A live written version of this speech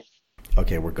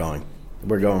Okay, we're going.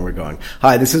 We're going.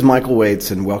 Hi, this is Michael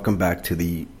Waits, and welcome back to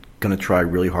the Gonna Try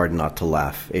Really Hard Not to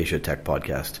Laugh Asia Tech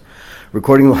Podcast.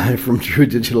 Recording live from True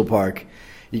Digital Park.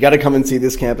 You got to come and see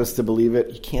this campus to believe it.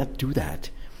 You can't do that.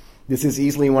 This is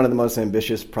easily one of the most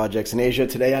ambitious projects in Asia.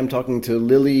 Today I'm talking to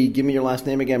Lily, give me your last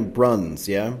name again, Bruns,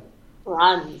 yeah?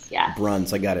 Bruns, yeah.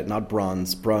 Bruns, I got it, not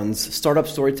Bruns. Bruns, startup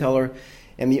storyteller,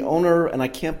 and the owner, and I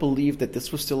can't believe that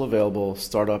this was still available,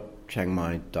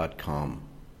 startupchiangmai.com.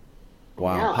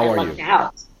 Wow, how are you?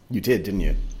 Out. You did, didn't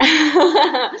you?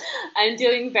 I'm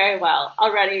doing very well.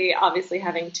 Already, obviously,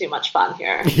 having too much fun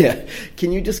here. Yeah.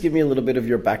 Can you just give me a little bit of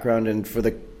your background and for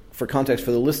context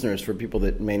for the listeners, for people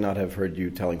that may not have heard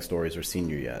you telling stories or seen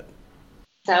you yet?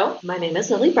 So, my name is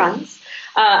Lily Bruns.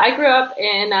 I grew up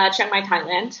in Chiang Mai,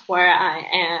 Thailand, where I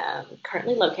am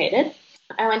currently located.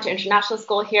 I went to international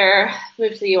school here,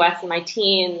 moved to the U.S. in my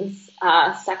teens,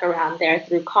 stuck around there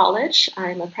through college.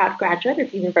 I'm a proud graduate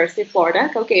of the University of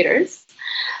Florida. Go Gators.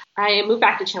 I moved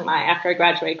back to Chiang Mai after I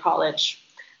graduated college.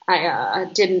 I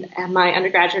did my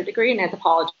undergraduate degree in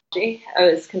anthropology.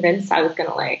 I was convinced I was going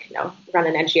to run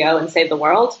an NGO and save the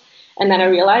world. And then I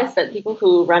realized that people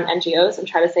who run NGOs and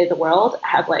try to save the world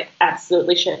have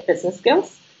absolutely shit business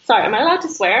skills. Sorry, am I allowed to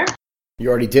swear? You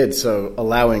already did, so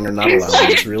allowing or not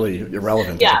allowing is really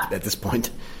irrelevant at this point.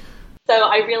 So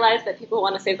I realized that people who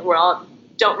want to save the world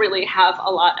don't really have a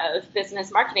lot of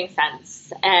business marketing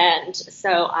sense. And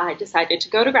so I decided to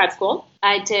go to grad school.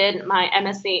 I did my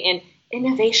MSc in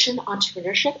Innovation,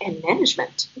 Entrepreneurship, and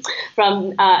Management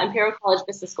from Imperial College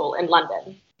Business School in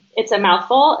London. It's a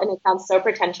mouthful and it sounds so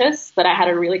pretentious, but I had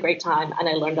a really great time and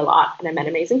I learned a lot and I met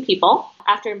amazing people.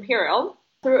 After Imperial,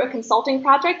 through a consulting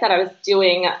project that I was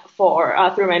doing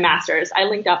through my master's, I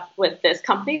linked up with this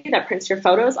company that prints your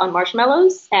photos on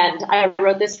marshmallows. And I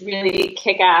wrote this really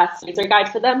kick-ass user guide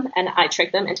for them. And I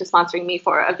tricked them into sponsoring me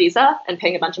for a visa and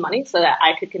paying a bunch of money so that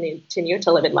I could continue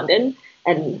to live in London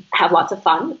and have lots of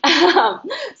fun.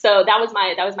 So that was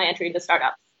my entry into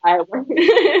startups. I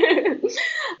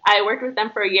worked with them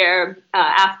for a year.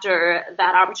 After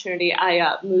that opportunity,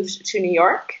 I moved to New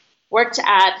York. Worked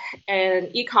at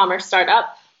an e-commerce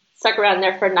startup, stuck around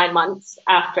there for 9 months,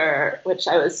 after which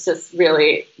I was just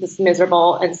really just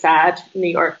miserable and sad. New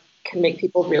York can make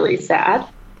people really sad.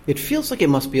 It feels like it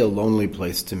must be a lonely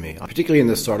place to me, particularly in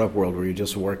the startup world where you're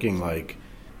just working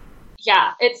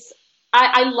Yeah,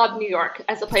 I love New York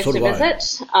as a place to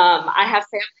visit. I have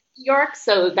family in New York,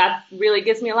 so that really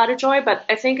gives me a lot of joy. But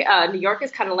I think New York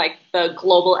is kind of like the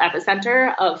global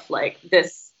epicenter of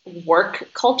this work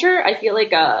culture. I feel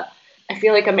like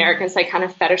Americans kind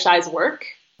of fetishize work,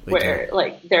 where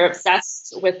they're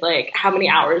obsessed with how many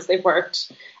hours they've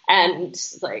worked and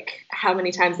how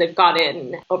many times they've gone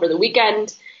in over the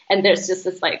weekend. And there's just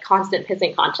this constant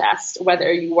pissing contest,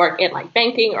 whether you work in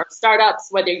banking or startups,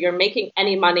 whether you're making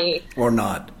any money or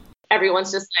not.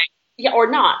 Everyone's just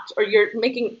or not, or you're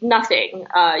making nothing.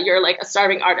 You're a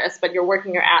starving artist, but you're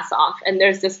working your ass off. And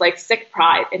there's this sick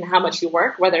pride in how much you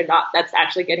work, whether or not that's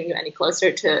actually getting you any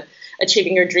closer to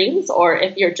achieving your dreams, or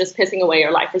if you're just pissing away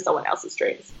your life for someone else's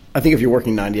dreams. I think if you're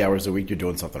working 90 hours a week, you're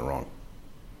doing something wrong.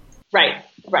 Right.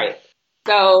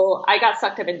 So I got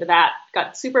sucked up into that,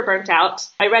 got super burnt out.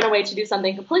 I ran away to do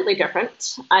something completely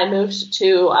different. I moved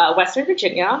to Western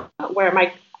Virginia, where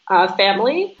my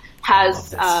family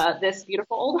has this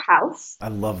beautiful old house. I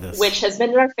love this. Which has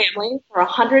been in our family for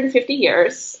 150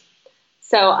 years.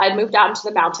 So I moved out into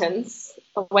the mountains,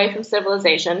 away from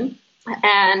civilization,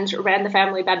 and ran the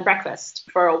family bed and breakfast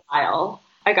for a while.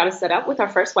 I got to set up with our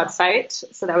first website,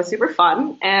 so that was super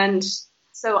fun. And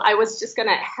so I was just going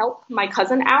to help my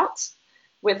cousin out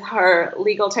with her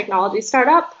legal technology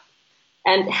startup,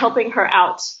 and helping her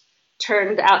out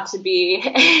turned out to be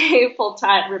a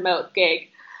full-time remote gig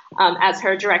as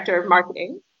her director of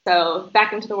marketing. So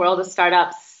back into the world of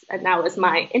startups, and that was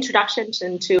my introduction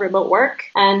into remote work.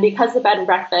 And because the bed and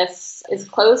breakfast is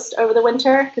closed over the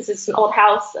winter, because it's an old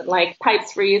house and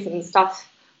pipes freeze and stuff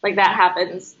like that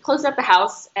happens, closed up the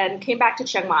house and came back to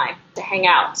Chiang Mai to hang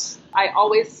out. I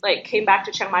always came back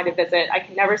to Chiang Mai to visit. I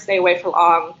could never stay away for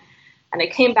long. And I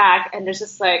came back and there's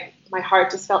just my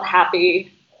heart just felt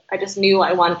happy. I just knew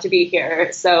I wanted to be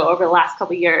here. So over the last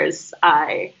couple of years,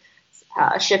 I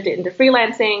shifted into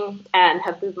freelancing and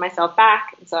have moved myself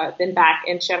back. And so I've been back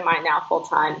in Chiang Mai now full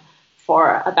time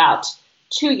for about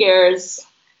 2 years.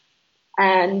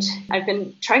 And I've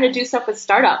been trying to do stuff with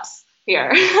startups here.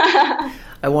 I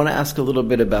want to ask a little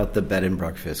bit about the bed and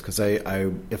breakfast, because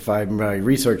if my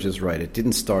research is right, it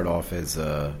didn't start off as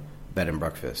a bed and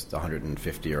breakfast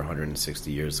 150 or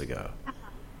 160 years ago.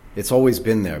 It's always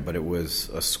been there, but it was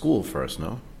a school first,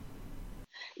 no?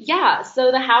 Yeah,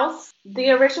 so the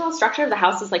original structure of the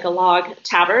house is like a log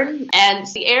tavern, and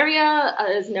the area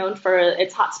is known for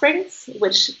its hot springs,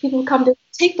 which people come to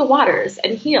take the waters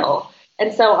and heal.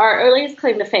 And so our earliest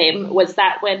claim to fame was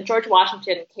that when George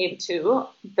Washington came to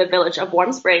the village of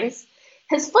Warm Springs,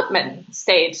 his footman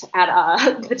stayed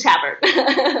at the tavern.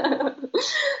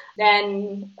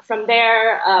 Then from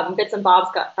there, bits and bobs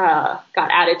got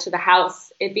added to the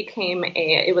house.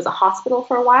 It was a hospital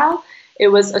for a while. It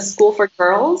was a school for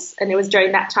girls, and it was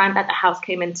during that time that the house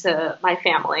came into my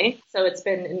family. So it's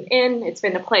been an inn, it's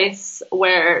been a place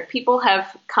where people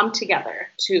have come together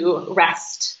to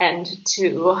rest and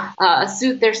to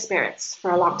soothe their spirits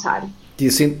for a long time. Do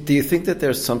you think that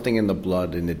there's something in the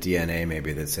blood, in the DNA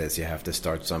maybe, that says you have to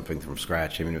start something from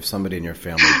scratch? I mean, if somebody in your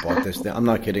family bought this, I'm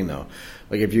not kidding though.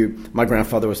 Like my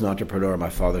grandfather was an entrepreneur. My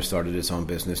father started his own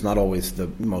business, not always the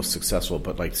most successful,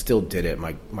 but like still did it.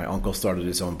 My uncle started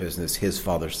his own business. His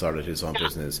father started his own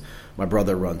business. My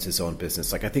brother runs his own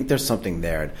business. Like I think there's something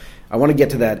there. I want to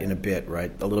get to that in a bit,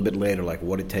 right? A little bit later, like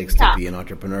what it takes to be an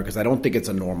entrepreneur, because I don't think it's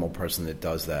a normal person that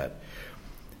does that.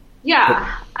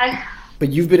 Yeah, But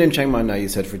you've been in Chiang Mai now, you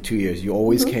said, for 2 years. You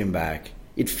always came back.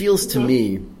 It feels to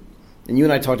me, and you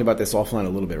and I talked about this offline a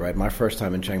little bit, right? My first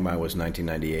time in Chiang Mai was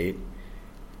 1998.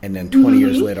 And then 20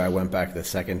 years later, I went back the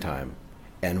second time.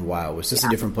 And wow, it was just a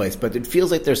different place. But it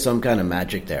feels like there's some kind of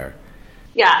magic there.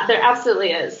 Yeah, there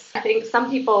absolutely is. I think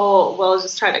some people will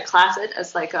just try to class it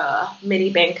as like a mini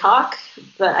Bangkok,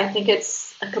 but I think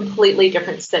it's a completely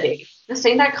different city. The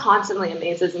thing that constantly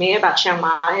amazes me about Chiang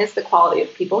Mai is the quality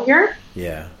of people here.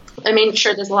 Yeah. I mean,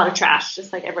 sure, there's a lot of trash,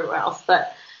 just like everywhere else,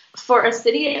 but for a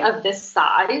city of this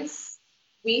size,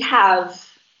 we have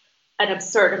an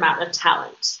absurd amount of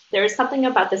talent. There is something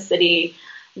about the city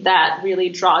that really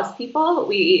draws people.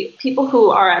 People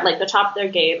who are at like the top of their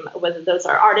game, whether those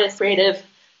are artists, creative,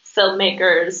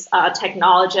 filmmakers,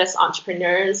 technologists,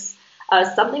 entrepreneurs,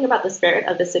 something about the spirit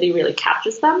of the city really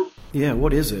captures them. Yeah,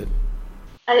 what is it?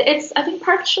 I think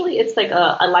partially it's like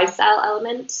a lifestyle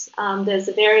element. There's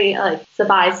a very like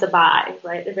sabai,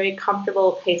 right? A very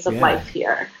comfortable pace of life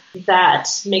here that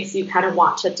makes you kind of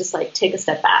want to just like take a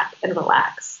step back and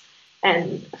relax.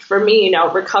 And for me,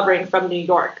 recovering from New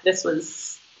York, this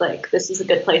was a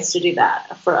good place to do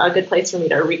that, for a good place for me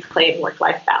to reclaim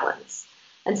work-life balance.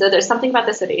 And so there's something about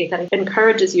the city that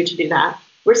encourages you to do that.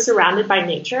 We're surrounded by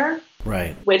nature.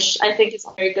 Right. Which I think is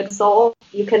a very good soul.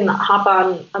 You can hop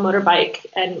on a motorbike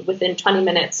and within 20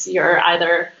 minutes, you're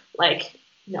either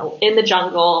in the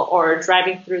jungle or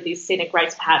driving through these scenic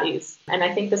rice paddies. And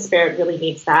I think the spirit really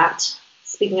needs that.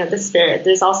 Speaking of the spirit,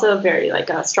 there's also a very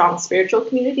a strong spiritual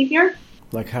community here.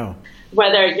 Like how?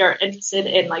 Whether you're interested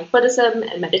in Buddhism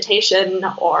and meditation,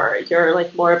 or you're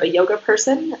more of a yoga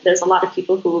person, there's a lot of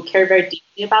people who care very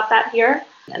deeply about that here.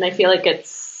 And I feel like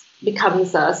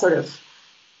becomes a sort of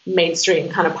mainstream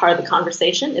kind of part of the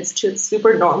conversation. It's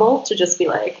super normal to just be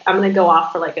I'm going to go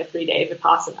off for a 3-day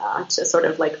Vipassana to sort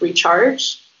of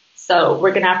recharge. So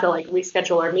we're going to have to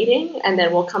reschedule our meeting, and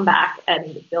then we'll come back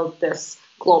and build this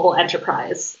global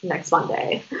enterprise next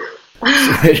Monday.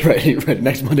 Right.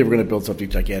 Next Monday, we're going to build something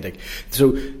gigantic.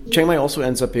 So Chiang Mai also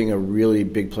ends up being a really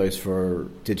big place for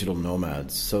digital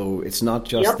nomads. So it's not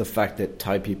just the fact that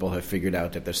Thai people have figured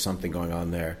out that there's something going on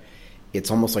there.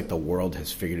 It's almost like the world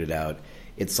has figured it out.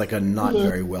 It's like a not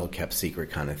very well kept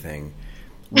secret kind of thing.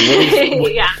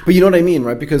 Yeah. But you know what I mean,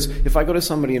 right? Because if I go to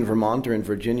somebody in Vermont or in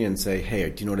Virginia and say, hey,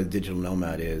 do you know what a digital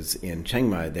nomad is in Chiang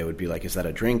Mai? They would be like, is that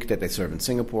a drink that they serve in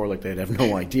Singapore? They'd have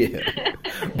no idea.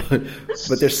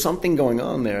 but there's something going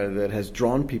on there that has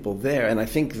drawn people there. And I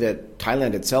think that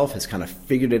Thailand itself has kind of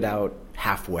figured it out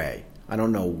halfway. I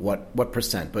don't know what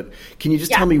percent, but can you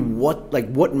just tell me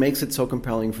what makes it so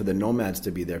compelling for the nomads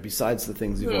to be there, besides the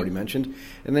things you've already mentioned,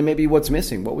 and then maybe what's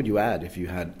missing? What would you add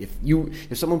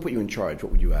if someone put you in charge?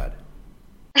 What would you add?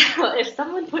 If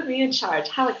someone put me in charge,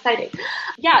 how exciting!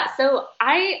 Yeah, so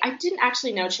I didn't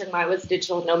actually know Chiang Mai was a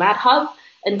digital nomad hub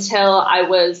until I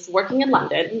was working in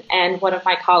London, and one of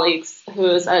my colleagues,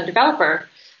 who's a developer,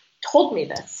 told me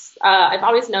this. I've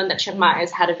always known that Chiang Mai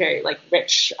has had a very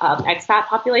rich expat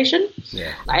population.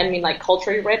 Yeah. I mean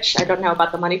culturally rich. I don't know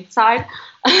about the money side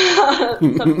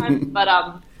sometimes,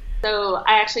 but so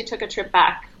I actually took a trip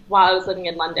back while I was living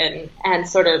in London and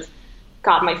sort of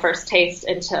got my first taste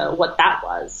into what that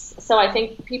was. So I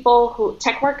think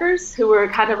tech workers who were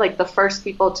kind of the first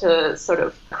people to sort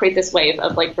of create this wave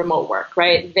of remote work,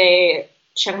 right?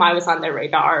 Chiang Mai was on their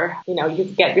radar. You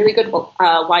could get really good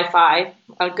Wi-Fi,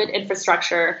 a good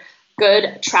infrastructure,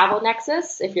 good travel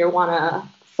nexus if you want to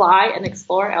fly and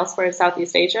explore elsewhere in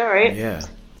Southeast Asia, right? Yeah.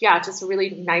 Yeah, just a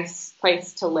really nice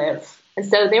place to live. And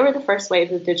so they were the first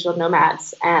wave of digital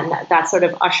nomads, and that sort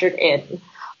of ushered in,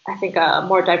 I think, a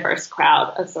more diverse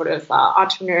crowd of sort of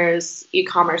entrepreneurs,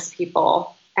 e-commerce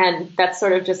people, and that's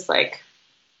sort of just like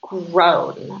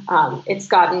grown. It's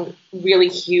gotten really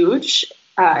huge,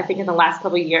 I think, in the last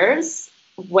couple of years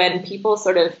when people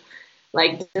sort of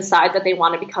like decide that they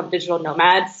want to become digital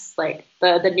nomads. Like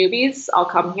the newbies all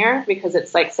come here because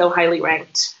it's like so highly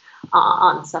ranked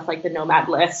on stuff like the Nomad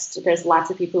list. There's lots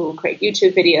of people who create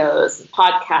YouTube videos, and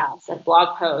podcasts, and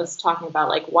blog posts talking about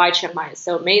like why Chiang Mai is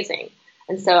so amazing.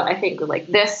 And so I think like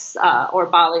this or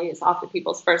Bali is often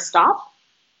people's first stop.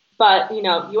 But, you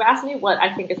know, you asked me what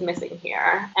I think is missing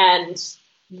here. And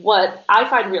what I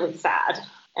find really sad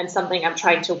and something I'm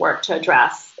trying to work to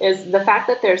address is the fact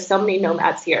that there's so many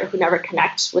nomads here who never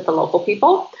connect with the local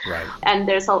people. Right. And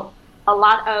there's a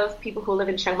lot of people who live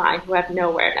in Chiang Mai who have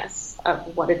no awareness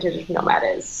of what a digital nomad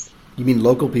is. You mean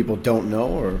local people don't know,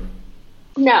 or?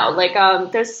 No, like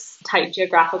there's tight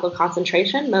geographical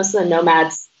concentration. Most of the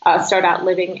nomads start out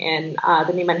living in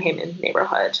the New Manhattan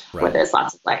neighborhood, right, where there's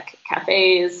lots of like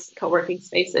cafes, co-working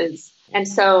spaces. And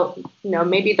so, you know,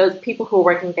 maybe those people who are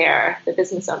working there, the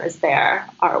business owners there,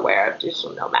 are aware of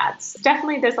digital nomads.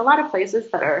 Definitely, there's a lot of places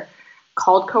that are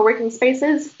called co-working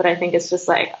spaces, but I think it's just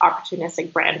like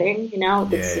opportunistic branding, you know,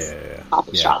 it's just a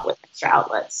coffee shop with extra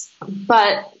outlets.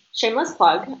 But shameless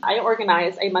plug, I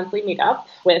organize a monthly meetup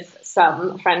with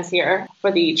some friends here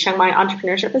for the Chiang Mai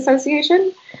Entrepreneurship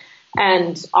Association.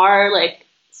 And our like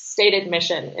stated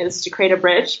mission is to create a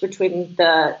bridge between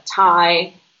the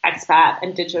Thai, expat,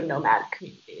 and digital nomad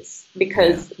communities,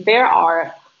 because there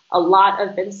are a lot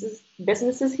of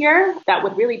businesses here that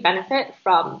would really benefit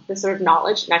from the sort of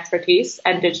knowledge and expertise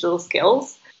and digital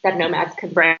skills that nomads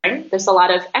can bring. There's a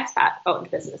lot of expat-owned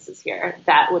businesses here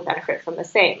that would benefit from the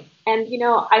same. And, you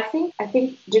know, I think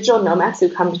digital nomads who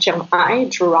come to Chiang Mai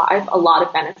derive a lot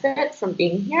of benefit from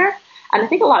being here. And I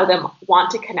think a lot of them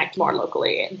want to connect more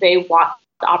locally. They want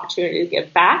the opportunity to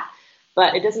give back,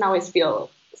 but it doesn't always feel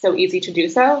so easy to do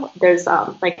so. There's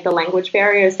like the language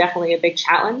barrier is definitely a big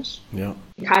challenge. Yeah.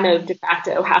 We kind of de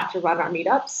facto have to run our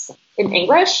meetups in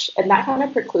English, and that kind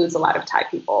of precludes a lot of Thai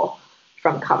people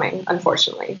from coming,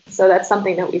 unfortunately. So that's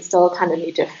something that we still kind of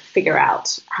need to figure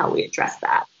out how we address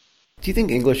that. Do you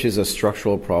think English is a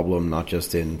structural problem, not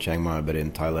just in Chiang Mai, but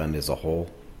in Thailand as a whole?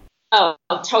 Oh,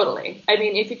 totally. I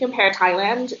mean, if you compare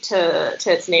Thailand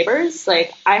to its neighbors,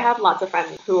 like I have lots of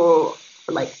friends who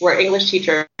like were English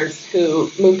teachers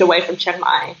who moved away from Chiang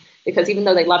Mai because even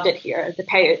though they loved it here, the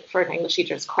pay for an English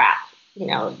teacher is crap. You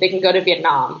know, they can go to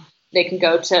Vietnam, they can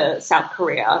go to South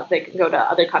Korea, they can go to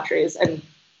other countries and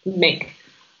make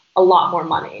a lot more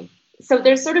money. So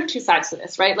there's sort of two sides to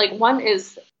this, right? Like one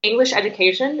is English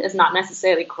education is not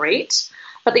necessarily great.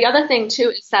 But the other thing, too,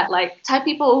 is that, like, Thai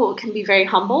people can be very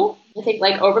humble, I think,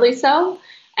 like, overly so.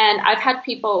 And I've had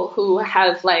people who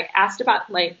have, like, asked about,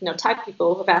 like, you know, Thai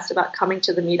people who have asked about coming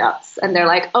to the meetups. And they're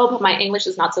like, oh, but my English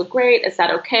is not so great. Is that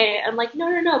okay? I'm like,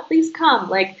 no, please come.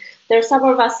 Like, there's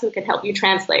several of us who can help you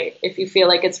translate if you feel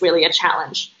like it's really a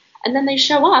challenge. And then they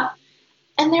show up,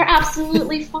 and they're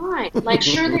absolutely fine. Like,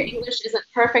 sure, their English isn't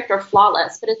perfect or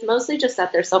flawless, but it's mostly just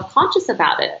that they're self-conscious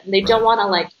about it. And they don't want to,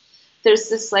 like, there's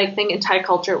this like thing in Thai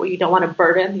culture where you don't want to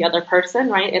burden the other person,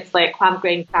 right? It's like kwam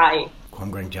graeng chai. Kwam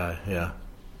graeng chai, yeah.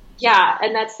 Yeah,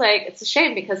 and that's like, it's a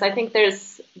shame because I think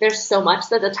there's so much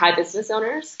that the Thai business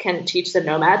owners can teach the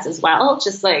nomads as well.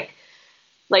 Just like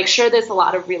sure, there's a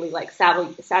lot of really like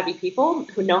savvy people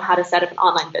who know how to set up an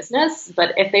online business,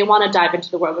 but if they want to dive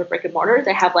into the world of brick and mortar,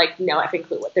 they have like no effing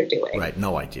clue what they're doing. Right,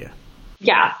 no idea.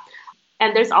 Yeah.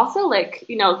 And there's also like,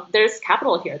 you know, there's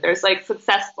capital here. There's like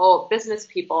successful business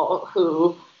people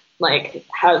who like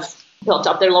have built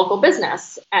up their local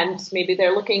business and maybe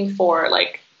they're looking for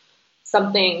like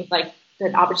something like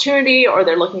an opportunity or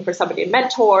they're looking for somebody to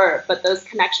mentor, but those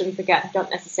connections again don't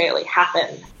necessarily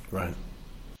happen. Right.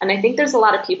 And I think there's a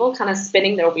lot of people kind of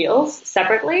spinning their wheels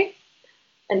separately.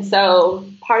 And so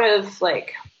part of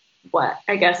like what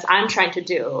I guess I'm trying to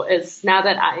do is now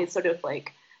that I sort of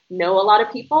like know a lot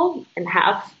of people and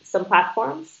have some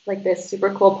platforms like this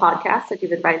super cool podcast that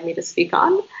you've invited me to speak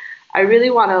on, I really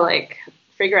want to like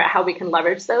figure out how we can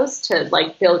leverage those to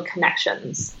like build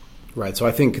connections. Right. So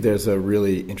I think there's a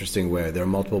really interesting way. There are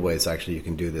multiple ways actually you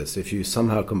can do this. If you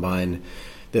somehow combine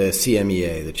the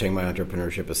CMEA, the Chiang Mai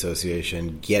Entrepreneurship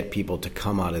Association, get people to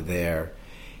come out of there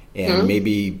and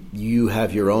maybe you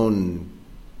have your own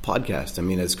podcast. I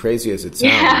mean, as crazy as it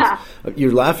sounds,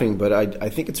 you're laughing, but I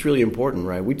think it's really important,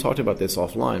 right? We talked about this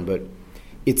offline, but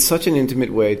it's such an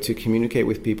intimate way to communicate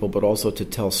with people, but also to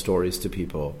tell stories to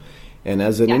people. And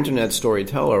as an internet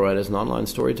storyteller, right, as an online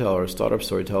storyteller, startup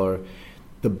storyteller,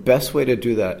 The best way to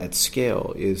do that at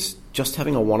scale is just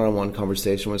having a one-on-one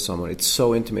conversation with someone. It's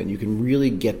so intimate. You can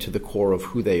really get to the core of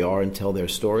who they are and tell their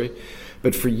story.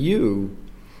 But for you,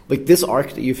 like this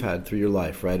arc that you've had through your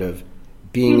life, right, of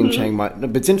being in Chiang Mai.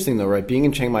 But it's interesting though, right? Being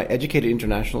in Chiang Mai, educated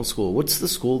international school. What's the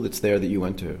school that's there that you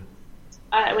went to?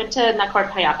 I went to Nakhon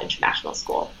Payap International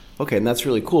School. Okay, and that's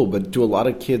really cool. But do a lot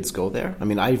of kids go there? I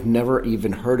mean, I've never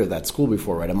even heard of that school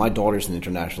before, right? And my daughter's in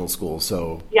international school,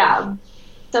 so... Yeah.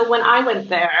 So when I went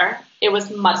there, it was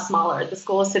much smaller. The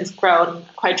school has since grown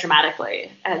quite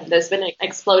dramatically, and there's been an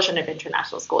explosion of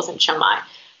international schools in Chiang Mai.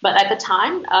 But at the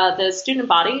time, the student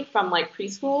body from like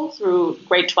preschool through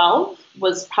grade 12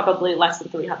 was probably less than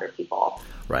 300 people.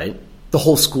 Right. The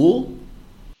whole school?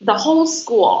 The whole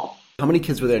school. How many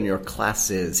kids were there in your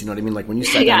classes? You know what I mean? Like when you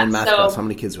sat down in math class, how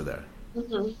many kids were there?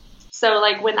 So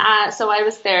like I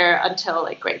was there until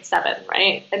like grade 7,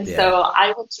 right? And so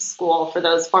I went to school for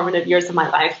those formative years of my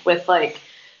life with like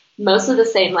most of the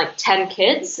same like 10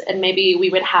 kids, and maybe we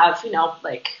would have,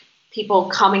 like people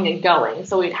coming and going.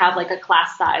 So we'd have like a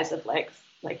class size of like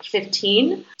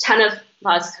 15, 10 of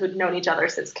us who'd known each other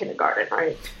since kindergarten,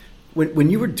 right? When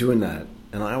you were doing that,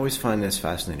 and I always find this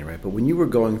fascinating, right? But when you were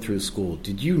going through school,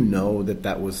 did you know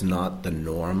that was not the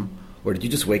norm? Or did you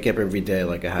just wake up every day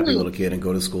like a happy little kid and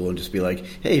go to school and just be like,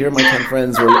 hey, here are my 10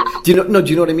 friends? Or do you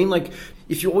know what I mean? Like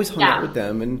if you always hung out with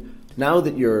them, and now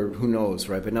that you're, who knows,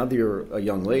 right? But now that you're a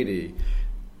young lady,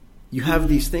 you have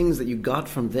these things that you got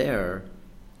from there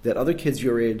that other kids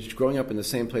your age growing up in the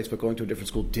same place but going to a different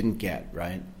school didn't get,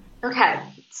 right? Okay.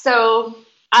 So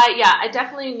I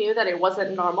definitely knew that it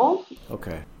wasn't normal.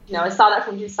 Okay. I saw that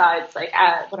from two sides. Like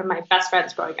one of my best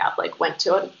friends growing up, like went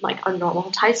to a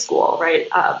normal Thai school, right?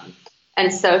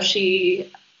 And so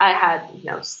I had,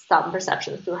 some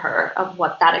perception through her of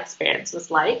what that experience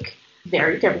was like.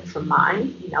 Very different from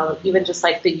mine, even just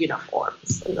like the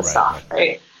uniforms and the stuff,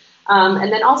 right?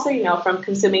 And then also, from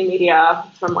consuming media,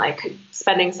 from like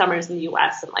spending summers in the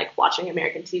US and like watching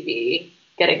American TV,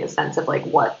 getting a sense of like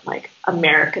what like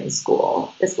American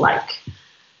school is like.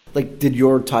 Like, did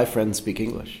your Thai friends speak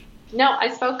English? No, I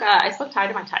spoke Thai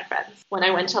to my Thai friends. When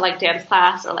I went to like dance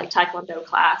class or like Taekwondo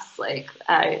class, like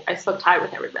I spoke Thai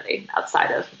with everybody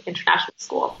outside of international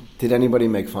school. Did anybody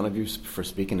make fun of you for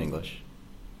speaking English?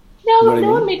 No,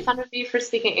 no one made fun of me for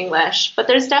speaking English. But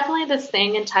there's definitely this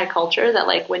thing in Thai culture that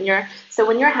like when you're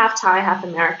half Thai, half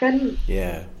American,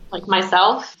 like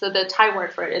myself, so the Thai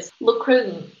word for it is luk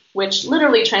krung, which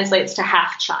literally translates to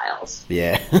half child.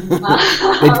 Yeah.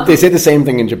 they say the same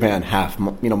thing in Japan, half.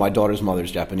 My daughter's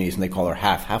mother's Japanese, and they call her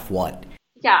half. Half what?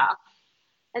 Yeah.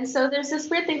 And so there's this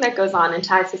weird thing that goes on in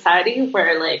Thai society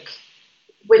where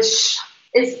which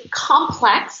is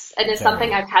complex and is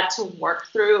something I've had to work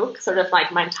through sort of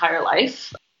like my entire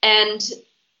life. And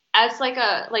as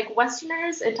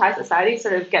Westerners in Thai society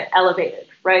sort of get elevated,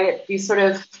 right? You sort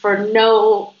of, for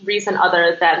no reason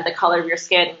other than the color of your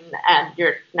skin and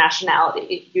your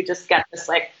nationality, you just get this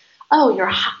like, oh,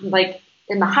 you're like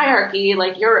in the hierarchy,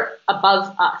 like you're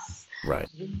above us. Right.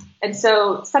 And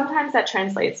so sometimes that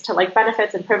translates to like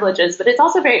benefits and privileges, but it's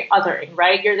also very othering,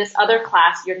 right? You're this other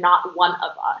class. You're not one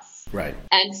of us. Right.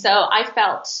 And so I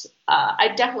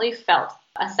definitely felt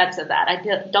a sense of that.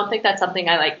 I don't think that's something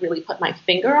I like really put my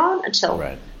finger on until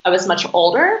I was much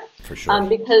older. For sure.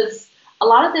 Because a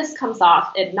lot of this comes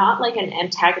off in not like an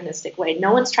antagonistic way.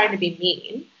 No one's trying to be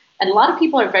mean. And a lot of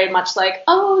people are very much like,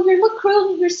 oh,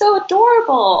 you're so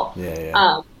adorable.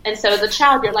 Yeah. And so as a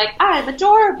child, you're like, I'm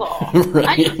adorable.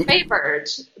 I'm favored.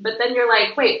 But then you're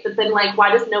like, wait,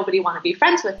 why does nobody want to be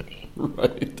friends with me?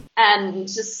 Right. And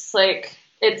just like,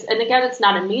 it's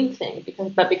not a mean thing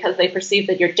because they perceive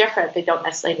that you're different. They don't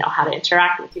necessarily know how to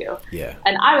interact with you. Yeah.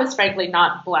 And I was frankly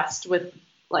not blessed with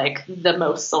like the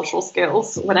most social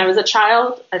skills when I was a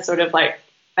child. I sort of like,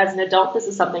 as an adult, this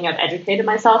is something I've educated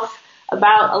myself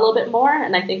about a little bit more.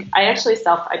 And I think I actually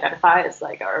self-identify as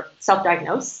or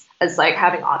self-diagnose as like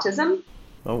having autism.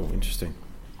 Oh, interesting.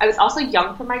 I was also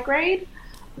young for my grade.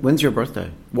 When's your birthday?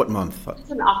 What month?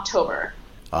 It's in October.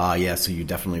 Yeah, so you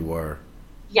definitely were.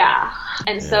 Yeah.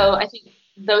 And so I think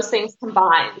those things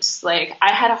combined, like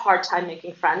I had a hard time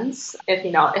making friends. If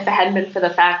it hadn't been for the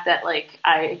fact that like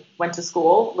I went to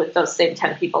school with those same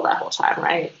 10 people that whole time,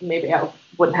 right? Maybe I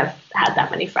wouldn't have had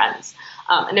that many friends.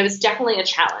 And it was definitely a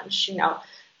challenge,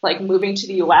 like moving to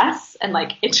the US and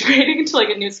like integrating into like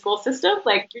a new school system.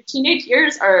 Like your teenage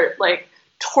years are like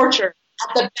torture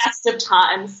at the best of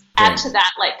times. Add to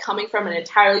that, like coming from an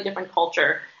entirely different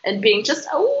culture and being just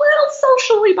a little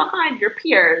socially behind your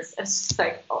peers. It's just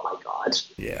like, oh my God.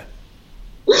 Yeah.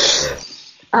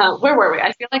 Where were we?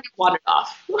 I feel like I wandered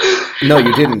off. No,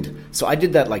 you didn't. So I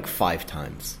did that like 5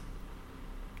 times.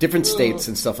 different states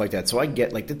and stuff like that. So I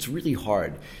get, like, that's really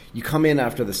hard. You come in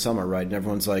after the summer, right, and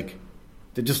everyone's like,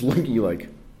 they're just looking at you like,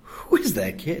 who is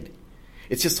that kid?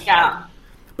 It's just hard.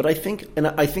 But I think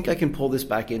I can pull this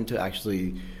back into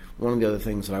actually one of the other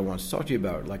things that I want to talk to you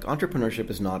about. Like, entrepreneurship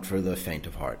is not for the faint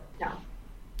of heart. No.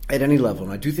 At any level.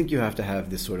 And I do think you have to have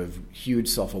this sort of huge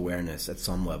self-awareness at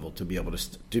some level to be able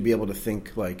to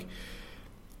think, like,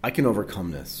 I can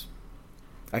overcome this.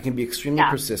 I can be extremely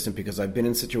persistent because I've been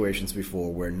in situations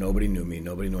before where nobody knew me,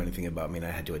 nobody knew anything about me, and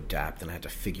I had to adapt and I had to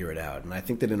figure it out. And I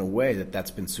think that in a way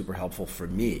that's been super helpful for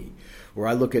me, where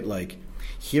I look at, like,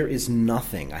 here is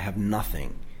nothing. I have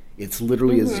nothing. It's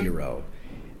literally a zero.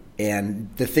 And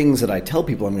the things that I tell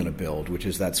people I'm going to build, which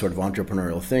is that sort of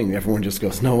entrepreneurial thing, everyone just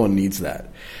goes, no one needs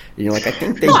that. And you're like, I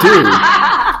think they do.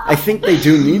 I think they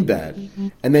do need that.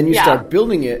 And then you start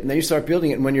building it,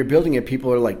 and when you're building it,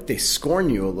 people are like, they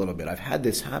scorn you a little bit. I've had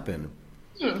this happen.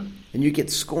 And you get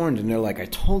scorned, and they're like, I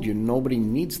told you, nobody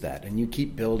needs that. And you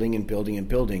keep building and building and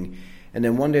building. And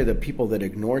then one day the people that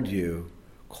ignored you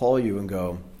call you and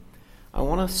go, I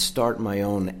want to start my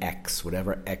own X,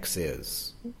 whatever X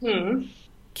is.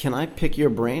 Can I pick your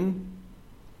brain?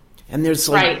 And there's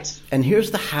like, and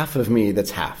here's the half of me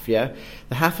that's half, The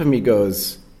half of me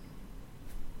goes,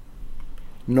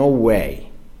 no way.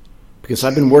 Because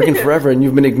I've been working forever and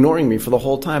you've been ignoring me for the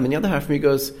whole time. And the other half of me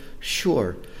goes,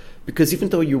 sure. Because even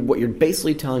though what you're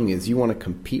basically telling me is you want to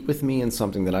compete with me in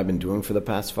something that I've been doing for the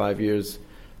past 5 years,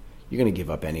 you're going to give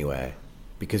up anyway.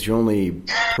 Because you're only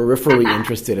peripherally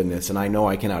interested in this, and I know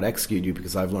I can out-execute you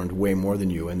because I've learned way more than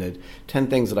you, and the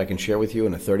 10 things that I can share with you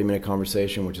in a 30-minute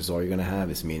conversation, which is all you're going to have,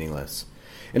 is meaningless.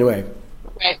 Anyway,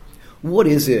 what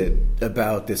is it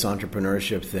about this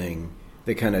entrepreneurship thing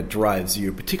that kind of drives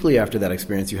you, particularly after that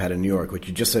experience you had in New York, which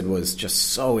you just said was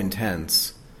just so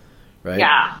intense, right?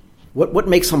 Yeah. What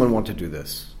makes someone want to do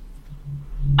this?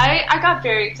 I got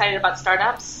very excited about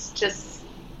startups, just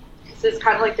it's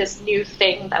kind of like this new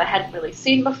thing that I hadn't really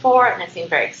seen before, and it seemed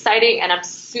very exciting, and I'm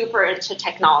super into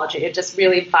technology. It just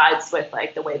really vibes with,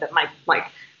 like, the way that my, like,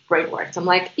 brain works. I'm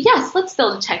like, yes, let's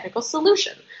build a technical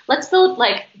solution. Let's build,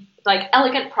 like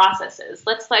elegant processes.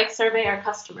 Let's, like, survey our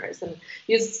customers and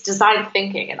use design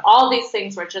thinking, and all these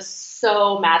things were just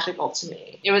so magical to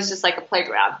me. It was just like a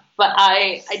playground. But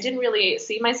I didn't really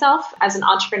see myself as an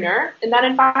entrepreneur in that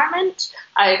environment.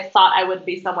 I thought I would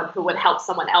be someone who would help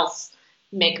someone else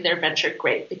make their venture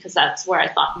great, because that's where I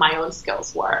thought my own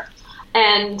skills were.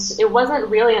 And it wasn't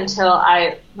really until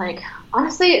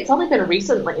honestly, it's only been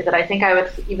recently that I think I would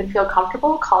even feel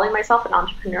comfortable calling myself an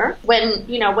entrepreneur.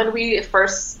 When we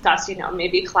first discussed,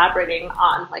 maybe collaborating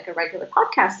on, like, a regular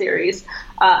podcast series,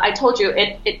 I told you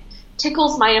it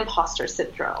tickles my imposter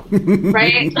syndrome,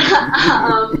 right?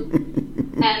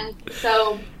 And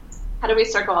so how do we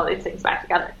circle all these things back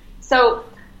together? So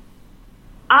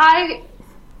I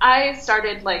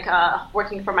started, like,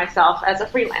 working for myself as a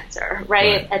freelancer,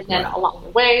 right? And then along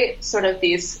the way, sort of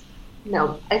these,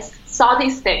 I saw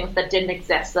these things that didn't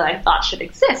exist that I thought should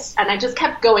exist. And I just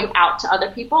kept going out to other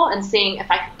people and seeing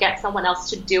if I could get someone else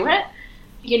to do it,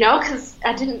 because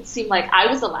it didn't seem like I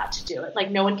was allowed to do it. Like,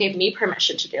 no one gave me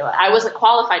permission to do it. I wasn't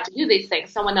qualified to do these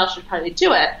things. Someone else should probably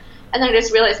do it. And then I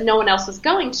just realized no one else was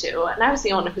going to. And I was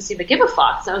the only one who seemed to give a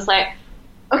fuck. So I was like,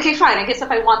 okay, fine, I guess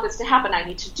if I want this to happen, I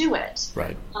need to do it.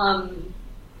 Right.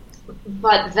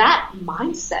 But that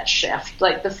mindset shift,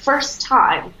 like, the first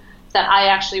time that I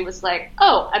actually was like,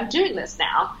 oh, I'm doing this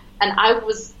now, and I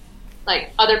was,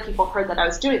 like, other people heard that I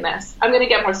was doing this. I'm going to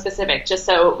get more specific just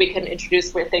so we can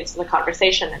introduce weird things to the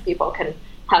conversation and people can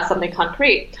have something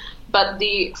concrete. But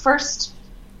the first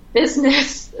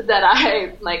business that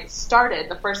I, like, started,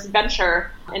 the first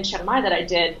venture in Chiang Mai that I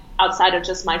did outside of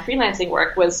just my freelancing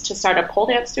work was to start a pole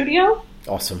dance studio.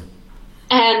 Awesome.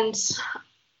 And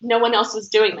no one else was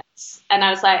doing this. And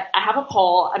I was like, I have a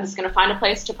pole. I'm just going to find a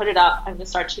place to put it up. I'm going to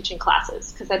start teaching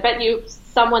classes because I bet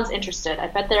someone's interested. I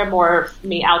bet there are more of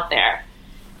me out there.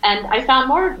 And I found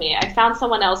more of me. I found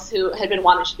someone else who had been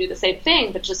wanting to do the same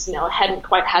thing, but just, hadn't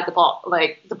quite had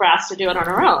the brass to do it on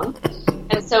her own.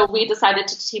 And so we decided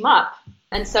to team up.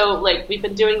 And so, like, we've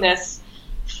been doing this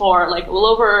for, like, a little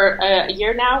over a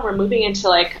year now. We're moving into,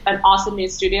 like, an awesome new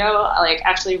studio. Like,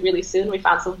 actually really soon we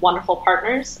found some wonderful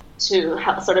partners to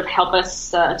help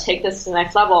us take this to the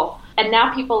next level. And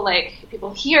now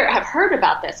people here have heard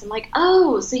about this. I'm like,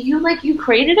 oh, so you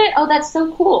created it? Oh, that's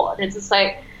so cool. And it's just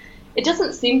like, it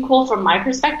doesn't seem cool from my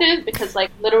perspective because,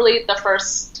 like, literally the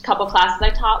first couple classes I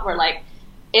taught were, like,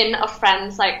 in a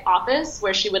friend's, like, office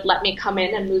where she would let me come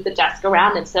in and move the desk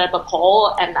around and set up a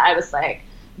pole. And I was, like,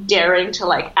 daring to,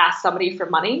 like, ask somebody for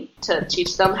money to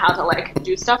teach them how to, like,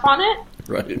 do stuff on it.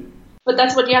 Right. But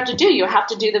that's what you have to do. You have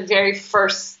to do the very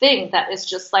first thing that is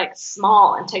just like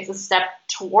small and takes a step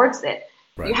towards it.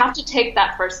 Right. You have to take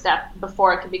that first step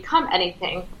before it can become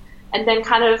anything. And then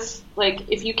kind of like,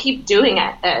 if you keep doing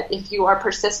it, if you are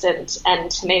persistent and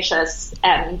tenacious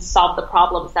and solve the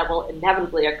problems that will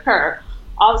inevitably occur,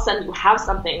 all of a sudden you have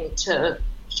something to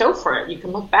show for it. You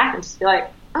can look back and just be like,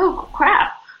 oh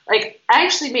crap, like I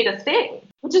actually made a thing,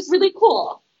 which is really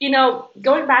cool. You know,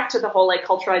 going back to the whole like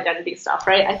cultural identity stuff,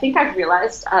 right? I think I've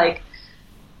realized like,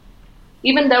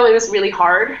 even though it was really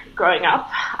hard growing up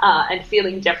and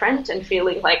feeling different and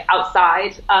feeling like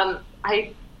outside,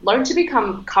 I learned to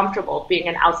become comfortable being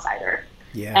an outsider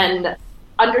and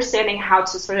understanding how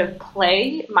to sort of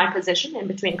play my position in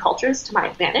between cultures to my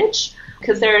advantage.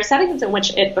 Because there are settings in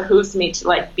which it behooves me to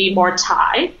like be more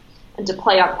Thai and to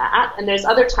play on that. And there's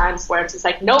other times where it's just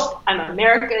like, nope, I'm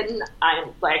American. I'm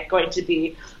like going to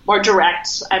be more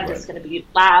direct. I'm just going to be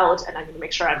loud and I'm going to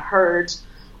make sure I'm heard.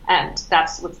 And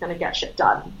that's what's going to get shit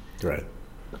done. Right.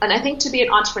 And I think to be an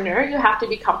entrepreneur, you have to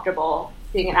be comfortable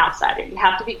being an outsider. You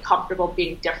have to be comfortable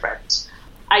being different.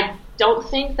 I don't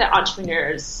think that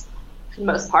entrepreneurs, for the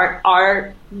most part,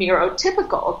 are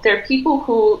neurotypical. They're people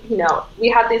who, you know, we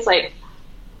have these like,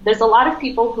 there's a lot of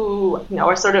people who, you know,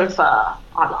 are sort of on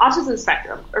the autism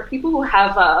spectrum, or people who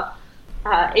have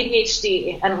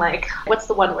ADHD and like, what's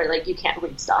the one where like you can't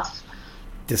read stuff?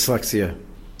 Dyslexia,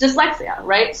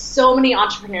 right? So many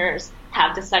entrepreneurs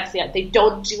have dyslexia. They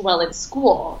don't do well in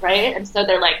school, right? And so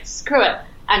they're like, screw it.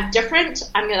 I'm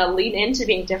different. I'm going to lean into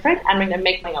being different. I'm going to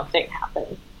make my own thing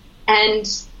happen. And,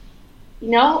 you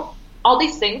know, all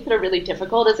these things that are really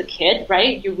difficult as a kid,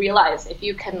 right? You realize if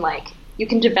you can like, you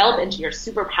can develop into your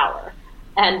superpower.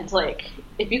 And like,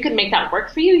 if you can make that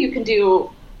work for you, you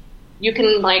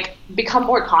can like become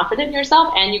more confident in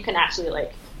yourself and you can actually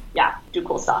like, do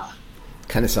cool stuff.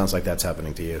 Kind of sounds like that's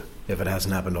happening to you, if it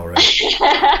hasn't happened already.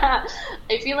 I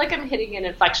feel like I'm hitting an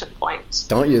inflection point.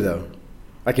 Don't you though?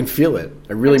 I can feel it.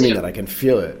 I really mean that. I can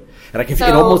feel it. And I can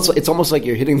feel it's almost like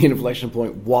you're hitting the inflection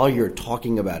point while you're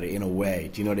talking about it in a way.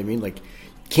 Do you know what I mean? Like,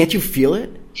 can't you feel it?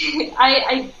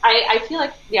 I feel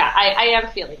like, I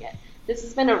am feeling it. This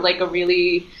has been a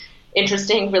really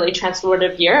interesting, really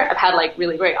transformative year. I've had like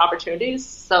really great opportunities.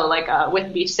 So like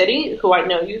with Beach City, who I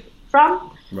know you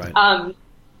from, right.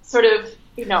 Sort of,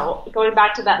 you know, going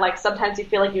back to that, like sometimes you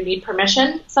feel like you need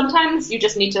permission. Sometimes you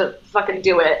just need to fucking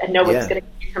do it and nobody's going to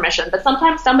give you permission. But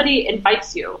sometimes somebody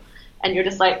invites you and you're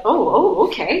just like, oh,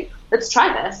 okay, let's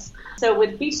try this. So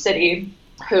with Beach City,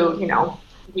 who, you know,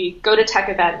 we go to tech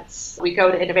events, we go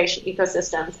to innovation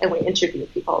ecosystems, and we interview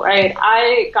people, right?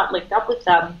 I got linked up with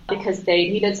them because they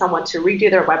needed someone to redo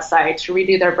their website, to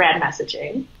redo their brand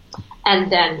messaging.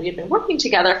 And then we've been working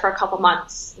together for a couple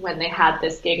months when they had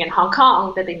this gig in Hong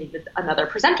Kong that they needed another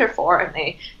presenter for. And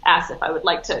they asked if I would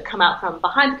like to come out from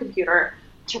behind the computer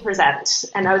to present.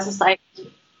 And I was just like,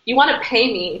 you want to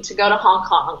pay me to go to Hong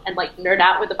Kong and like nerd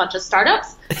out with a bunch of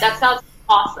startups? That sounds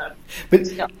awesome. But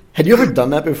had you ever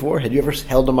done that before? Had you ever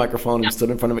held a microphone and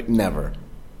stood in front of it? Never.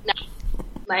 No.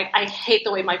 Like, I hate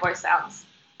the way my voice sounds.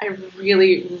 I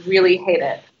really, really hate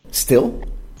it. Still,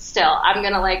 I'm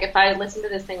gonna like, if I listen to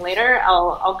this thing later,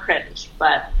 I'll cringe.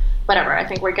 But whatever. I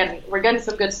think we're getting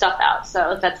some good stuff out.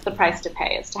 So that's the price to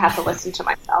pay, is to have to listen to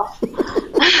myself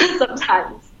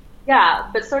sometimes. Yeah,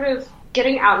 but sort of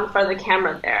getting out in front of the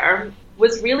camera there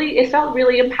it felt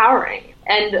really empowering.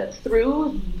 And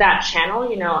through that channel,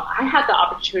 you know, I had the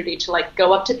opportunity to like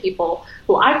go up to people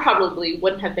who I probably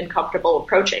wouldn't have been comfortable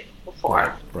approaching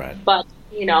before. Right. But,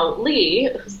 you know, Lee,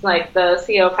 who's like the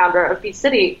CEO founder of Beach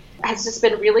City, has just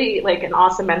been really like an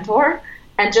awesome mentor.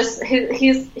 And just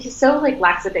he's so like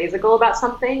lackadaisical about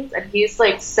some things, and he's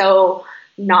like so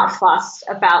not fussed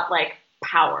about like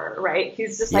power, right?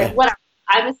 He's just like, whatever.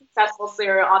 I'm a successful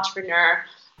serial entrepreneur.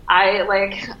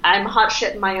 I'm hot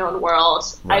shit in my own world.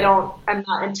 Right. I'm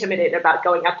not intimidated about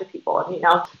going up to people. And, you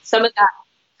know, some of that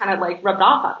kind of like rubbed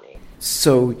off on me.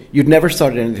 So you'd never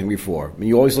started anything before. I mean,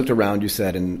 you always looked around, you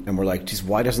said, and were like, geez,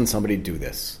 why doesn't somebody do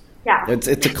this? Yeah. This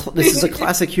is a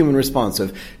classic human response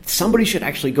of somebody should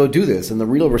actually go do this. And the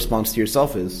real response to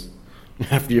yourself is,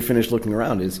 after you're finished looking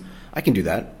around, is I can do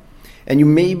that. And you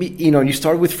maybe, you know, you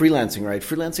started with freelancing, right?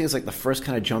 Freelancing is like the first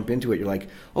kind of jump into it. You're like,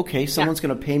 okay, someone's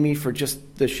going to pay me for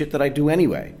just the shit that I do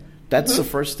anyway. That's the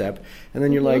first step. And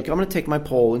then you're like, I'm going to take my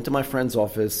pole into my friend's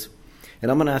office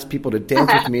and I'm going to ask people to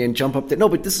dance with me and jump up there. No,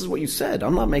 but this is what you said.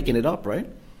 I'm not making it up, right?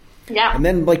 Yeah. And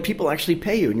then like people actually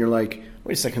pay you and you're like,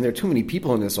 wait a second, there are too many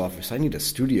people in this office. I need a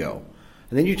studio.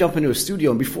 And then you jump into a studio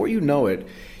and before you know it,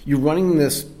 you're running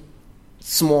this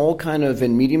small kind of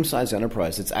and medium-sized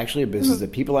enterprise. It's actually a business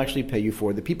that people actually pay you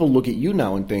for. That people look at you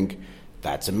now and think,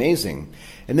 that's amazing.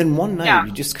 And then one night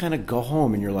you just kind of go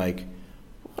home and you're like,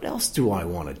 what else do I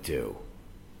want to do?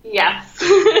 Yes.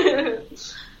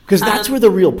 Because that's where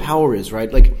the real power is,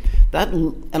 right? Like that,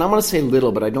 and I'm going to say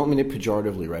little, but I don't mean it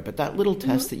pejoratively, right? But that little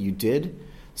test that you did,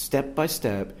 step by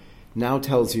step, now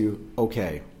tells you,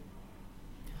 okay,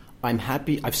 I'm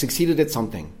happy, I've succeeded at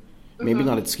something. Maybe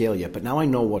not at scale yet, but now I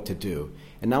know what to do.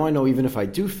 And now I know even if I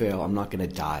do fail, I'm not going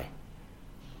to die.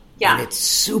 Yeah. And it's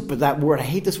super, that word, I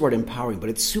hate this word empowering, but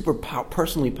it's super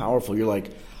personally powerful. You're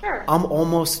like, sure. I'm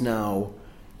almost now,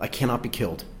 I cannot be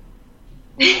killed.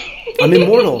 I'm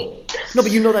immortal. No,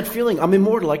 but you know that feeling. I'm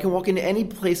immortal. I can walk into any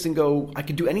place and go, I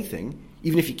can do anything,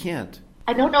 even if you can't.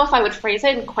 I don't know if I would phrase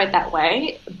it in quite that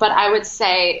way, but I would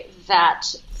say that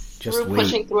through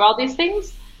pushing through all these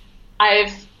things,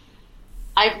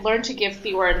 I've learned to give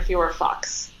fewer and fewer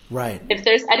fucks. Right. If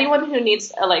there's anyone who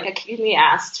needs a kick in the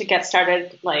ass to get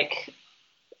started,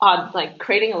 on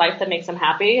creating a life that makes them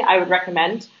happy, I would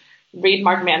recommend read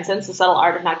Mark Manson's The Subtle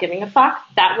Art of Not Giving a Fuck.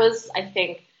 That was, I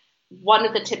think, one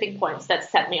of the tipping points that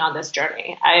set me on this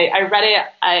journey. I read it.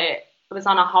 I was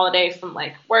on a holiday from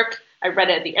work. I read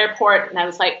it at the airport, and I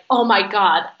was like, oh my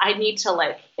God, I need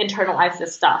to internalize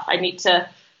this stuff. I need to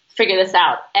figure this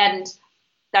out. And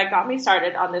that got me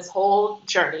started on this whole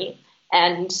journey.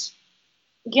 And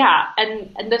yeah,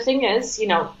 and the thing is,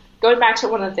 going back to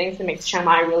one of the things that makes Chiang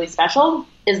Mai really special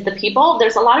is the people.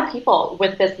 There's a lot of people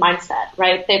with this mindset,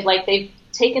 right? They've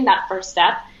taken that first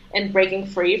step in breaking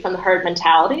free from the herd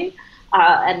mentality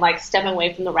and stepping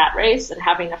away from the rat race and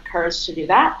having enough courage to do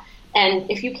that.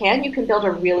 And if you can build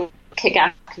a really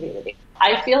kick-ass community.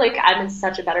 I feel like I'm in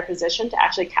such a better position to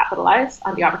actually capitalize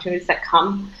on the opportunities that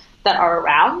are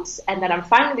around, and that I'm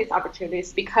finding these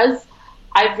opportunities because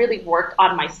I've really worked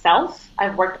on myself.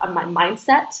 I've worked on my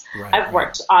mindset. Right, I've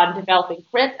worked on developing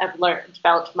grit. I've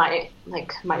developed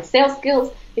my sales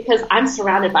skills because I'm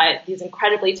surrounded by these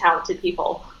incredibly talented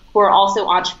people who are also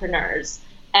entrepreneurs.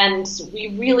 And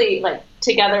we really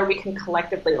together we can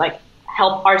collectively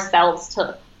help ourselves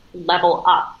to level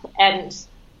up. And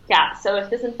yeah, so if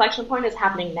this inflection point is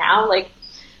happening now,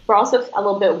 we're also a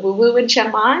little bit woo-woo in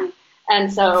Chiang Mai.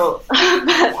 And so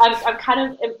I'm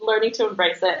kind of learning to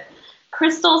embrace it.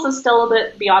 Crystals is still a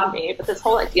bit beyond me, but this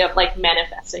whole idea of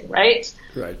manifesting, right,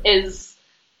 is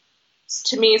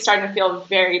to me starting to feel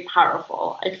very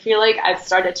powerful. I feel like I've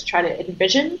started to try to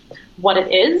envision what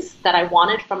it is that I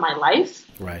wanted from my life.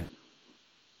 Right.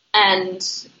 And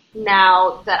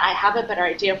now that I have a better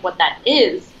idea of what that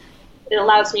is, it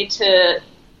allows me to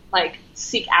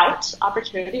seek out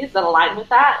opportunities that align with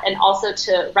that, and also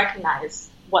to recognize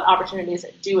what opportunities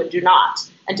do and do not,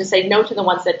 and to say no to the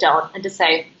ones that don't, and to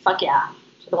say fuck yeah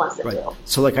to the ones that do.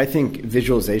 So I think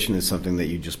visualization is something that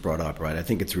you just brought up, right? I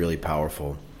think it's really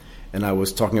powerful. And I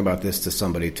was talking about this to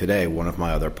somebody today, one of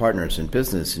my other partners in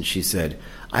business, and she said,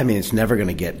 I mean, it's never going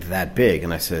to get that big.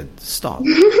 And I said, stop.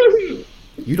 You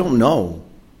don't know.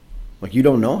 You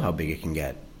don't know how big it can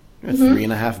get. There are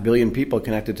 3.5 billion people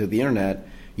connected to the internet.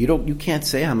 You can't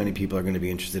say how many people are going to be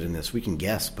interested in this. We can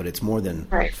guess, but it's more than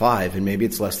 5, and maybe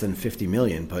it's less than 50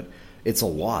 million, but it's a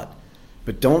lot.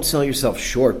 But don't sell yourself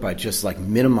short by just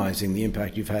minimizing the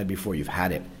impact you've had before you've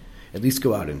had it. At least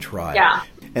go out and try. Yeah.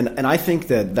 And I think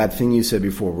that thing you said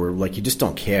before where you just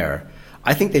don't care,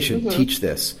 I think they should teach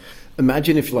this.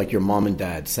 Imagine if your mom and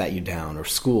dad sat you down, or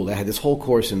school, they had this whole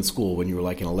course in school when you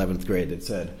were in 11th grade that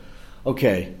said,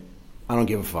 okay, I don't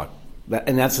give a fuck.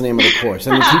 And that's the name of the course.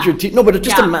 And the teacher, no, but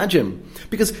just imagine,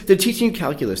 because they're teaching you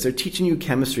calculus, they're teaching you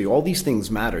chemistry, all these things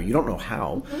matter. You don't know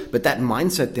how, but that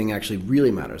mindset thing actually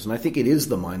really matters. And I think it is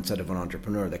the mindset of an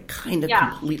entrepreneur that kind of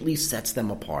completely sets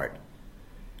them apart.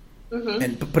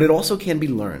 But it also can be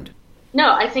learned.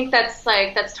 No, I think that's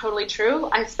totally true.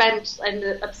 I spent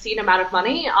an obscene amount of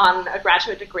money on a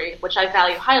graduate degree, which I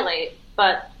value highly,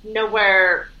 but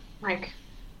nowhere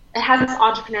it has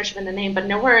entrepreneurship in the name, but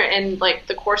nowhere in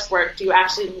the coursework do you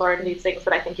actually learn these things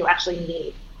that I think you actually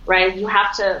need, right? You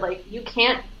have to you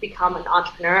can't become an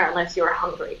entrepreneur unless you're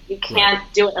hungry. You can't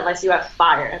do it unless you have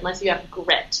fire, unless you have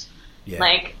grit.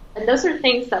 Yeah. And those are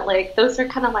things that those are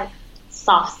kind of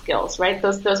soft skills, right?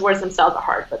 Those words themselves are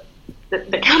hard, but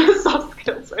they count as soft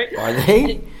skills, right? Are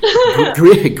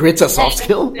they? Grit's a soft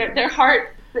skill? They're hard.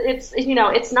 It's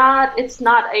it's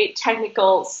not a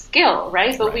technical skill,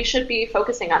 right? But we should be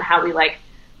focusing on how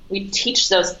we teach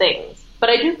those things. But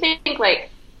I do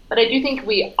think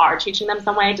we are teaching them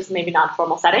some way, just maybe not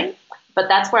formal setting. But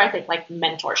that's where I think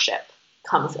mentorship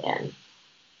comes in.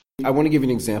 I want to give you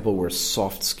an example where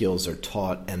soft skills are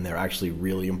taught and they're actually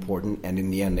really important, and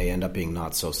in the end they end up being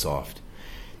not so soft.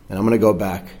 And I'm going to go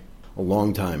back a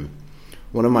long time.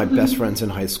 One of my best friends in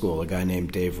high school, a guy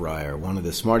named Dave Ryer, one of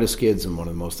the smartest kids and one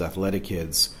of the most athletic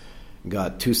kids,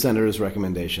 got 2 senators'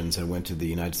 recommendations and went to the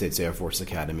United States Air Force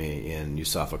Academy in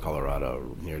Usafa,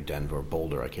 Colorado, near Denver,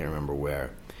 Boulder, I can't remember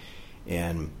where.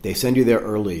 And they send you there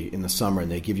early in the summer,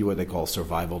 and they give you what they call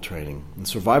survival training. And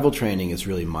survival training is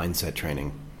really mindset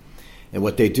training. And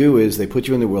what they do is they put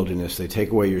you in the wilderness, they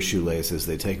take away your shoelaces,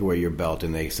 they take away your belt,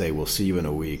 and they say, we'll see you in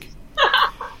a week.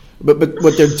 But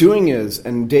what they're doing is,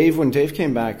 and Dave, when Dave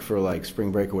came back for like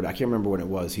spring break or what, I can't remember when it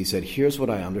was, he said, here's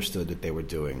what I understood that they were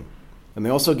doing. And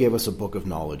they also gave us a book of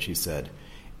knowledge, he said.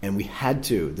 And we had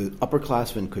to. The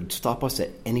upperclassmen could stop us at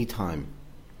any time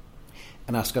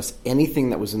and ask us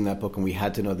anything that was in that book, and we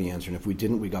had to know the answer. And if we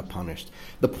didn't, we got punished.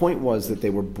 The point was that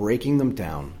they were breaking them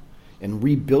down and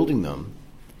rebuilding them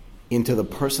into the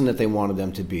person that they wanted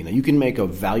them to be. Now, you can make a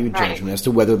value judgment as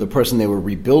to whether the person they were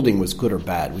rebuilding was good or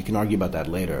bad. We can argue about that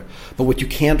later. But what you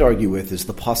can't argue with is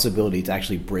the possibility to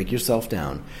actually break yourself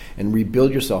down and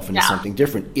rebuild yourself into something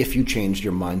different if you changed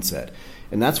your mindset.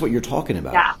 And that's what you're talking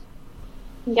about.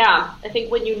 Yeah. I think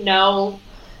when you know,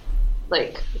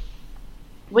 like,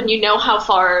 when you know how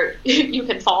far you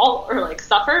can fall or, like,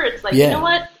 suffer, it's like, you know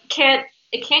what?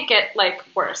 It can't get, like,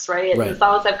 worse, right? As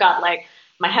long as I've got, like,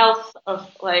 my health of,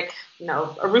 like, you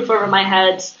know, a roof over my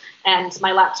head and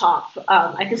my laptop,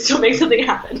 I can still make something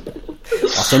happen. I'll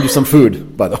send you some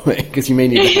food, by the way, because you may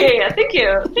need that. Yeah,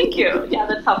 thank you. Yeah,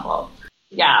 that's helpful.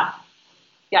 Yeah,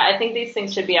 I think these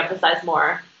things should be emphasized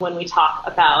more when we talk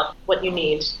about what you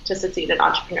need to succeed in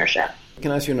entrepreneurship.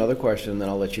 Can I ask you another question, and then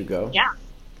I'll let you go? Yeah.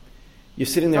 You're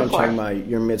sitting there in Chiang Mai,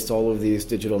 you're amidst all of these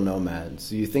digital nomads.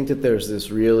 Do you think that there's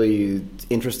this really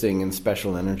interesting and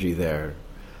special energy there?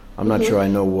 I'm not sure I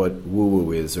know what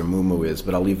woo-woo is or moo-moo is,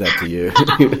 but I'll leave that to you.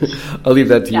 I'll leave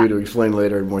that to you to explain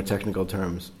later in more technical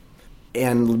terms.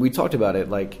 And we talked about it,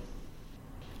 like,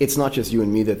 it's not just you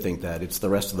and me that think that. It's the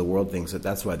rest of the world thinks that.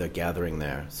 That's why they're gathering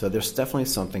there. So there's definitely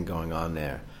something going on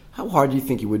there. How hard do you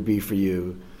think it would be for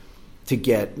you to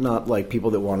get, not like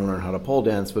people that want to learn how to pole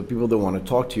dance, but people that want to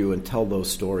talk to you and tell those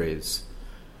stories?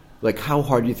 Like, how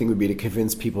hard do you think it would be to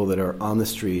convince people that are on the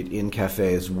street, in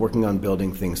cafes, working on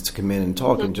building things to come in and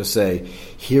talk and just say,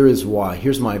 here is why,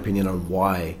 here's my opinion on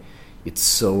why it's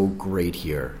so great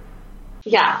here?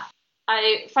 Yeah.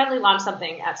 I finally launched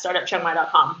something at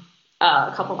startupchiangmai.com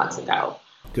a couple months ago.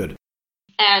 Good.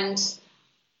 And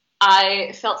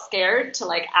I felt scared to,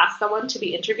 like, ask someone to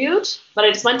be interviewed, but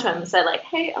I just went to him and said, like,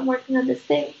 hey, I'm working on this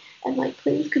thing, and, like,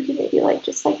 please, could you maybe, like,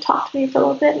 just, like, talk to me for a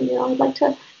little bit, and, you know, I'd like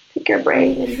to pick your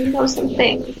brain and you know some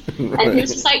things. And he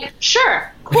was just like,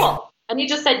 sure, cool. And he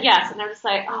just said yes. And I was just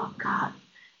like, oh God.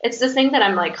 It's this thing that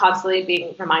I'm, like, constantly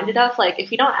being reminded of. Like,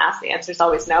 if you don't ask, the answer is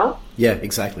always no. Yeah,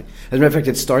 exactly. As a matter of fact,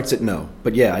 it starts at no.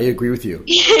 But yeah, I agree with you.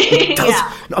 It does.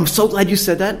 Yeah. I'm so glad you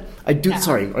said that. I do. Yeah.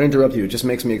 Sorry, I interrupt you. It just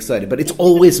makes me excited. But it's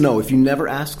always no. If you never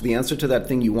ask, the answer to that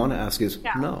thing you want to ask is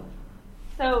no.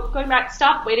 So going back,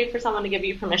 stop waiting for someone to give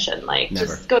you permission. Like, never.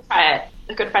 Just go try it.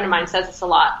 A good friend of mine says this a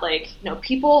lot. Like, you know,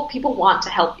 people want to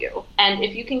help you, and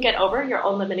if you can get over your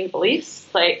own limiting beliefs,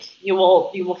 like, you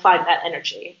will find that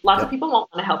energy. Lots of people won't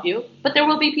want to help you, but there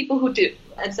will be people who do,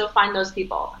 and so find those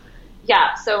people.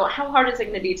 Yeah. So how hard is it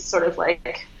going to be to sort of,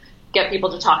 like, get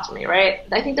people to talk to me, right?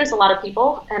 I think there's a lot of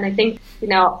people, and I think, you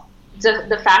know,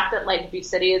 the fact that, like, Beach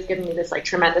City is giving me this, like,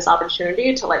 tremendous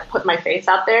opportunity to, like, put my face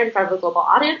out there in front of a global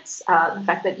audience. The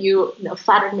fact that you know,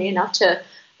 flattered me enough to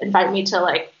invite me to,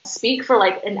 like, speak for,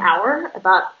 like, an hour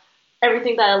about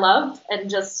everything that I loved, and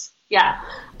just,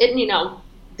 you know,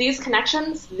 these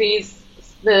connections, these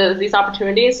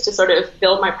opportunities to sort of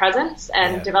build my presence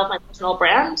and develop my personal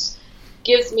brand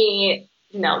gives me,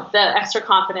 you know, the extra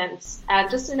confidence and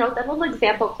just, you know, that little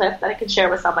example clip that I can share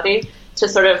with somebody to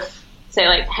sort of say,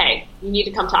 like, hey, you need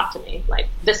to come talk to me. Like,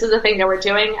 this is the thing that we're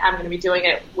doing. I'm going to be doing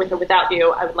it with or without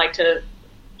you. I would like to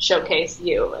showcase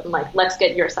you, and, like, let's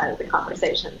get your side of the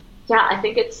conversation. Yeah, I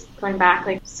think it's going back,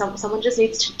 like, someone just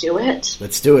needs to do it.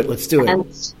 Let's do it.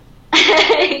 And,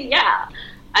 yeah,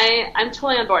 I'm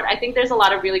totally on board. I think there's a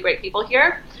lot of really great people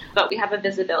here, but we have a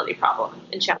visibility problem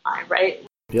in Chiang Mai, right?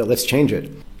 Yeah, let's change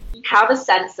it. We have a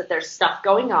sense that there's stuff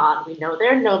going on. We know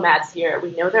there are nomads here.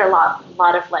 We know there are a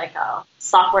lot of, like,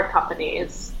 software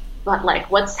companies, but,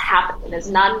 like, what's happening? There's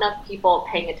not enough people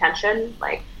paying attention.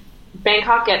 Like,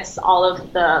 Bangkok gets all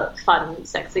of the fun,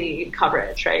 sexy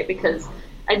coverage, right? Because,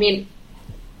 I mean,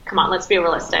 come on, let's be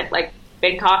realistic. Like,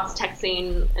 Bangkok's tech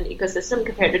scene and ecosystem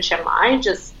compared to Chiang Mai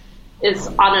just is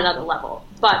on another level.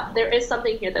 But there is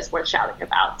something here that's worth shouting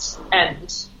about.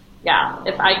 And, yeah,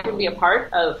 if I can be a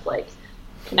part of, like,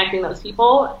 connecting those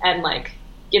people and, like,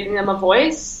 giving them a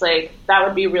voice, like, that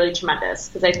would be really tremendous.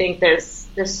 Because I think there's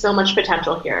so much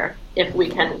potential here if we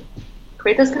can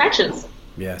create those connections.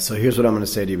 Yeah, so here's what I'm going to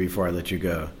say to you before I let you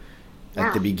go. At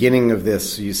Yeah. the beginning of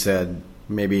this, you said,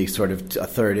 maybe sort of a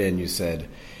third in, you said,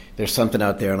 there's something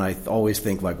out there, and I always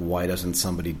think, like, why doesn't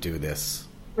somebody do this?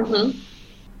 Mm-hmm.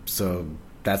 So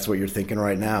that's what you're thinking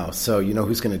right now. So you know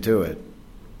who's going to do it?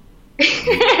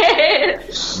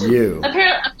 You.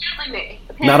 Apparently me.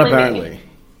 Not apparently. Me.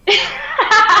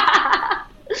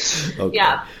 Okay.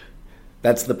 Yeah.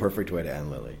 That's the perfect way to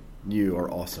end, Lily. You are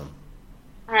awesome.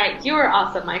 All right. You are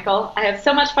awesome, Michael. I have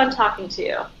so much fun talking to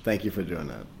you. Thank you for doing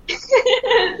that.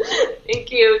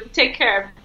 Thank you. Take care.